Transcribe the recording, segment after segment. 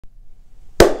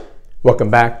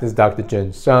Welcome back. This is Dr.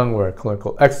 Jin Sung, where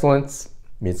clinical excellence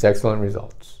meets excellent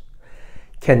results.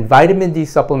 Can vitamin D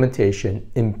supplementation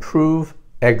improve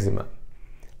eczema?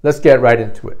 Let's get right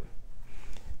into it.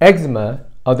 Eczema,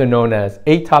 otherwise known as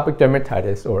atopic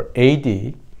dermatitis or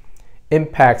AD,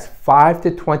 impacts 5 to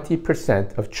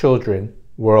 20% of children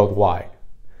worldwide.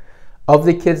 Of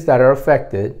the kids that are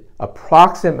affected,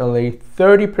 approximately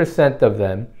 30% of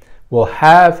them will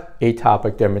have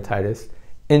atopic dermatitis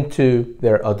into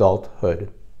their adulthood.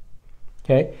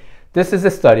 Okay? This is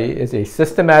a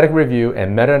systematic review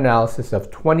and meta-analysis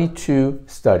of 22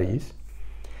 studies,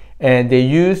 and they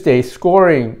used a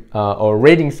scoring or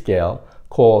rating scale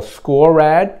called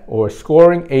SCORAD, or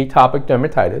Scoring Atopic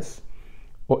Dermatitis,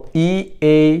 or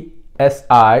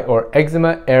EASI, or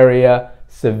Eczema Area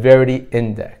Severity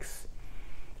Index.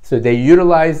 So they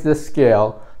utilized this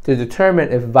scale to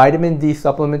determine if vitamin D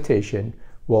supplementation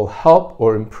will help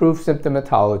or improve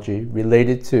symptomatology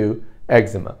related to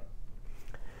eczema.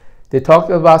 They talked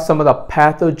about some of the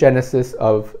pathogenesis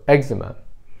of eczema: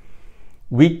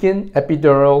 weakened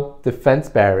epidermal defense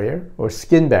barrier or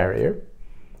skin barrier,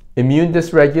 immune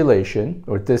dysregulation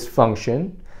or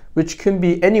dysfunction, which can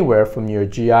be anywhere from your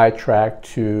GI tract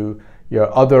to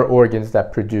your other organs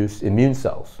that produce immune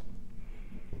cells,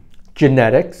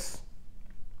 genetics,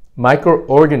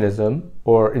 microorganism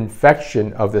or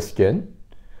infection of the skin,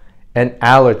 and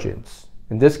allergens.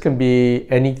 And this can be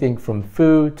anything from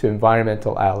food to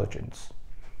environmental allergens.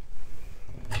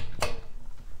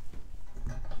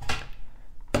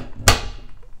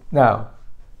 Now,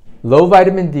 low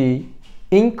vitamin D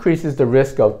increases the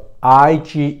risk of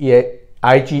IgE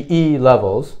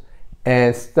levels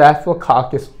and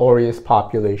staphylococcus aureus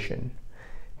population.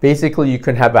 Basically, you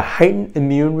can have a heightened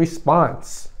immune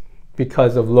response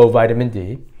because of low vitamin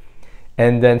D.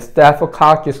 And then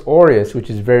staphylococcus aureus, which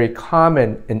is very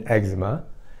common in eczema,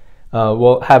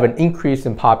 will have an increase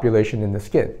in population in the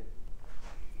skin.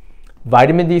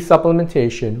 Vitamin D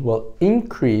supplementation will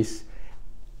increase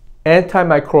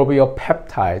antimicrobial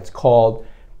peptides called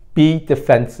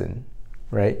Beta-defensin,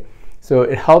 right? So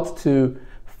it helps to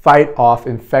fight off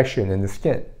infection in the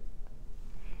skin.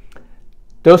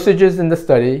 Dosages in the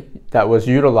study that was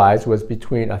utilized was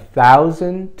between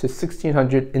 1,000 to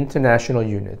 1,600 international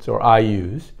units, or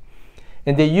IUs,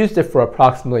 and they used it for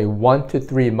approximately 1 to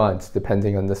 3 months,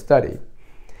 depending on the study.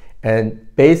 And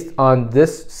based on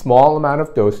this small amount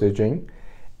of dosaging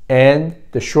and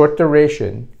the short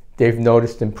duration, they've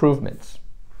noticed improvements.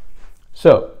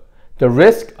 So, the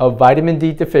risk of vitamin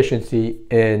D deficiency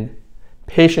in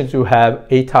patients who have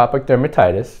atopic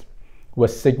dermatitis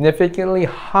was significantly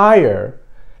higher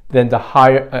than the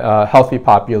healthy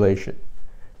population,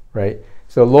 right?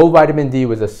 So low vitamin D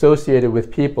was associated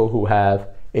with people who have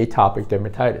atopic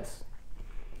dermatitis.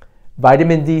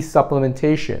 Vitamin D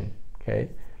supplementation, okay?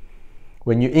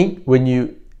 When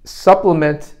you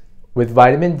supplement with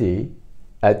vitamin D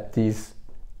at these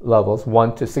levels,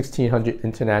 1 to 1,600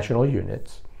 international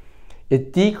units,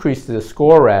 it decreases the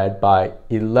SCORAD by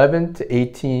 11 to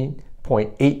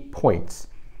 18.8 points,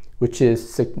 which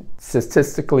is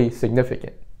statistically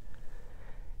significant.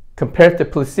 Compared to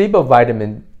placebo,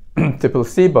 vitamin D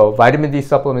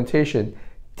supplementation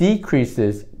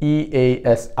decreases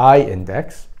EASI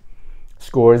index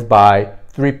scores by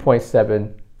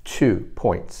 3.72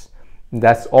 points. And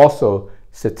that's also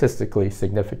statistically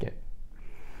significant.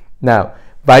 Now,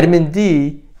 vitamin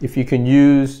D, if you can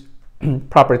use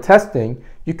proper testing,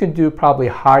 you can do probably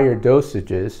higher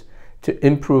dosages to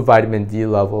improve vitamin D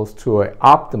levels to an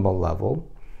optimal level.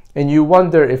 And you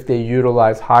wonder if they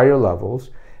utilize higher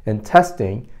levels and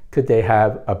testing, could they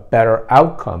have a better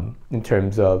outcome in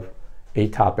terms of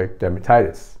atopic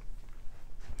dermatitis?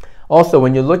 Also,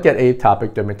 when you look at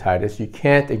atopic dermatitis, you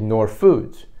can't ignore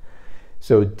foods.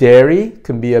 So dairy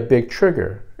can be a big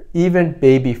trigger, even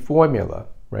baby formula,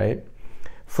 right?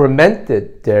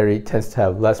 Fermented dairy tends to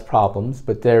have less problems,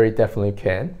 but dairy definitely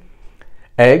can.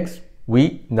 Eggs,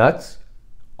 wheat, nuts,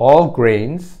 all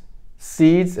grains,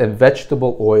 seeds, and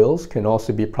vegetable oils can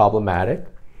also be problematic.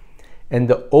 And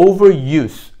the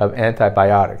overuse of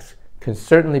antibiotics can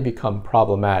certainly become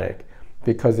problematic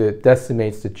because it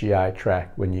decimates the GI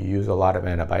tract when you use a lot of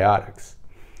antibiotics.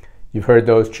 You've heard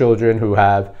those children who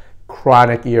have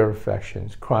chronic ear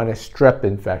infections, chronic strep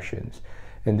infections,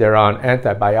 and they're on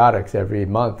antibiotics every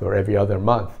month or every other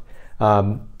month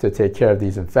to take care of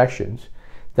these infections.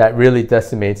 That really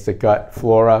decimates the gut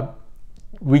flora,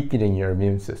 weakening your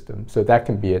immune system. So that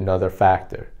can be another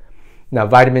factor. Now,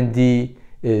 vitamin D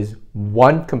is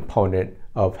one component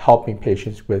of helping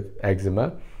patients with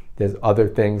eczema. There's other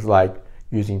things like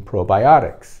using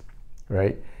probiotics,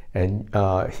 right? And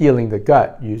healing the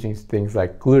gut using things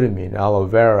like glutamine, aloe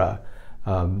vera,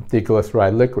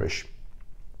 deglyceride licorice.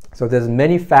 So there's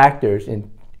many factors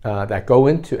that go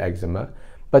into eczema,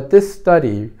 but this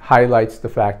study highlights the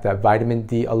fact that vitamin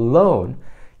D alone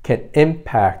can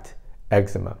impact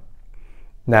eczema.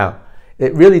 Now,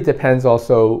 it really depends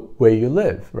also where you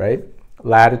live, right?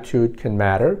 Latitude can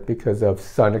matter because of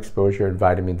sun exposure and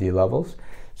vitamin D levels.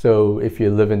 So if you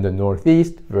live in the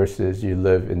Northeast versus you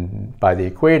live by the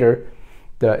equator,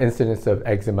 the incidence of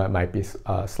eczema might be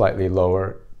slightly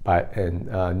lower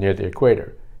near the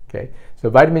equator. Okay, so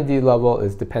vitamin D level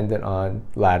is dependent on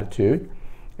latitude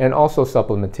and also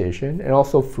supplementation and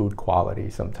also food quality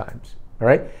sometimes. All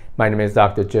right, my name is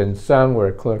Dr. Jin Sung,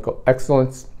 where clinical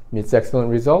excellence meets excellent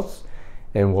results,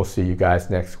 and we'll see you guys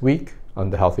next week on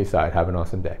the healthy side. Have an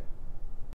awesome day.